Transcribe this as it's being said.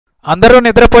అందరూ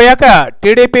నిద్రపోయాక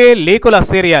TDP లీకుల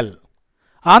serial.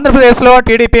 ఆంధ్రప్రదేశ్లో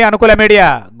TDP అనుకూల మీడియా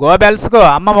గోబెల్స్కు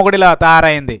అమ్మ మొగుడిలా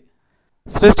తయారైంది.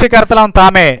 సృష్టికర్తలం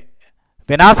తామే,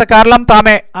 వినాశకారులం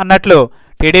తామే అన్నట్లు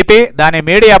టీడీపీ దాని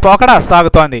మీడియా పోకడ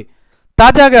సాగుతోంది.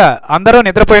 తాజాగా అందరూ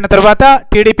నిద్రపోయిన తరువాత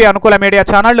టీడీపీ అనుకూల మీడియా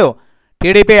ఛానళ్లు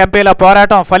టీడీపీ ఎంపీల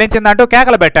పోరాటం ఫలించిందంటూ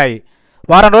కేకలు పెట్టాయి.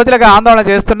 వారం రోజులుగా ఆందోళన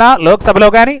చేస్తున్న లోక్సభలో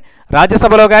కానీ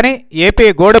రాజ్యసభలో కానీ ఏపీ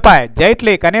గోడుపై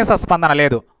జైట్లీ కనీస స్పందన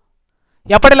లేదు.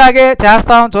 ఎప్పటిలాగే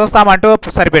చేస్తాం చూస్తామంటూ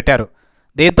సరిపెట్టారు.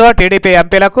 దీంతో టీడీపీ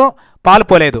ఎంపీలకు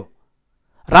పాలుపోలేదు.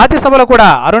 రాజ్యసభలో కూడా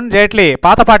అరుణ్ జైట్లీ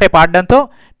పాతపాటే పాడడంతో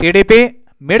టీడీపీ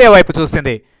మీడియా వైపు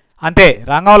చూసింది. అంతే,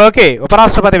 రంగంలోకి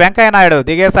ఉపరాష్ట్రపతి వెంకయ్యనాయుడు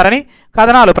దిగేశారని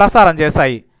కథనాలు ప్రసారం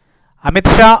చేశాయి.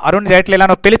 అమిత్ షా అరుణ్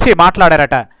జైట్లీలను పిలిచి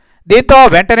మాట్లాడారట. దీంతో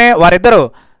వెంటనే వారిద్దరూ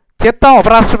చిత్తం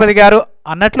ఉపరాష్ట్రపతి గారు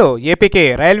అన్నట్లు ఏపీకి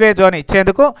రైల్వే జోన్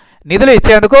ఇచ్చేందుకు, నిధులు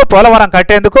ఇచ్చేందుకు, పోలవరం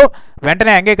కట్టేందుకు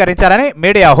వెంటనే అంగీకరించారని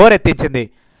మీడియా హోరెత్తించింది.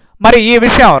 మరి ఈ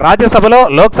విషయం రాజ్యసభలో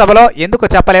లోక్సభలో ఎందుకు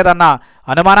చెప్పలేదన్న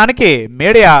అనుమానానికి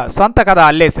మీడియా సొంత కథ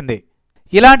అల్లేసింది.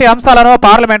 ఇలాంటి అంశాలను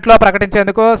పార్లమెంట్లో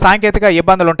ప్రకటించేందుకు సాంకేతిక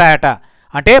ఇబ్బందులుంటాయట.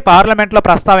 అంటే పార్లమెంట్లో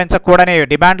ప్రస్తావించకూడని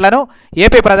డిమాండ్లను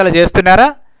ఏపీ ప్రజలు చేస్తున్నారా?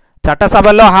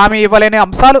 చట్టసభల్లో హామీ ఇవ్వలేని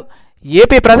అంశాలు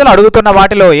ఏపీ ప్రజలు అడుగుతున్న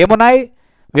వాటిలో ఏమున్నాయి?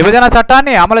 విభజన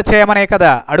చట్టాన్ని అమలు చేయమనే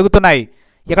కదా అడుగుతున్నాయి.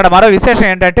 ఇక్కడ మరో విశేషం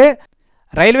ఏంటంటే,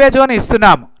 రైల్వే జోన్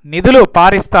ఇస్తున్నాం, నిధులు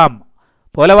పారిస్తాం,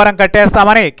 పోలవరం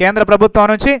కట్టేస్తామని కేంద్ర ప్రభుత్వం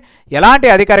నుంచి ఎలాంటి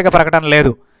అధికారిక ప్రకటన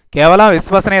లేదు. కేవలం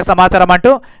విశ్వసనీయ సమాచారం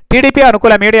అంటూ టీడీపీ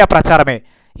అనుకూల మీడియా ప్రచారమే.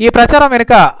 ఈ ప్రచారం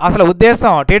వెనుక అసలు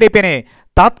ఉద్దేశం టీడీపీని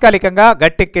తాత్కాలికంగా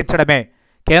గట్టెక్కించడమే.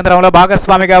 కేంద్రంలో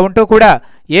భాగస్వామిగా ఉంటూ కూడా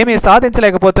ఏమీ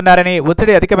సాధించలేకపోతున్నారని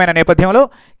ఒత్తిడి అధికమైన నేపథ్యంలో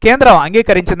కేంద్రం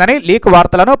అంగీకరించిందని లీక్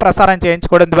వార్తలను ప్రసారం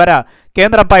చేయించుకోవడం ద్వారా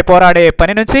కేంద్రంపై పోరాడే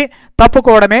పని నుంచి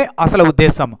తప్పుకోవడమే అసలు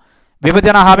ఉద్దేశం.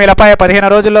 విభజన హామీలపై 15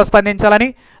 రోజుల్లో స్పందించాలని,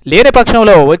 లేని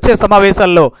పక్షంలో వచ్చే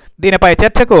సమావేశాల్లో దీనిపై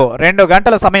చర్చకు 2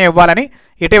 గంటల సమయం ఇవ్వాలని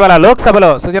ఇటీవల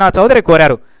లోక్సభలో సుజనా చౌదరి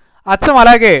కోరారు. అచ్చం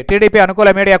అలాగే టీడీపీ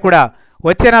అనుకూల మీడియా కూడా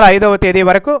వచ్చే నెల 5వ తేదీ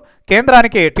వరకు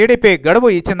కేంద్రానికి టీడీపీ గడువు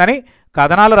ఇచ్చిందని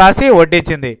కథనాలు రాసి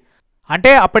వడ్డించింది.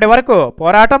 అంటే అప్పటి వరకు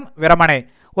పోరాటం విరమణే.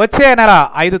 వచ్చే నెల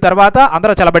 5 తర్వాత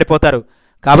అందరూ చలబడిపోతారు.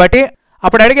 కాబట్టి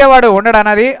అప్పుడు అడిగేవాడు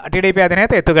ఉండడన్నది టీడీపీ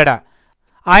అధినేత ఎత్తుగడ.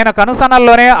 ఆయన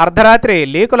కనుసన్నల్లోనే అర్ధరాత్రి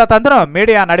లీకుల తందును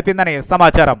మీడియా నడిపిందని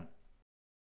సమాచారం.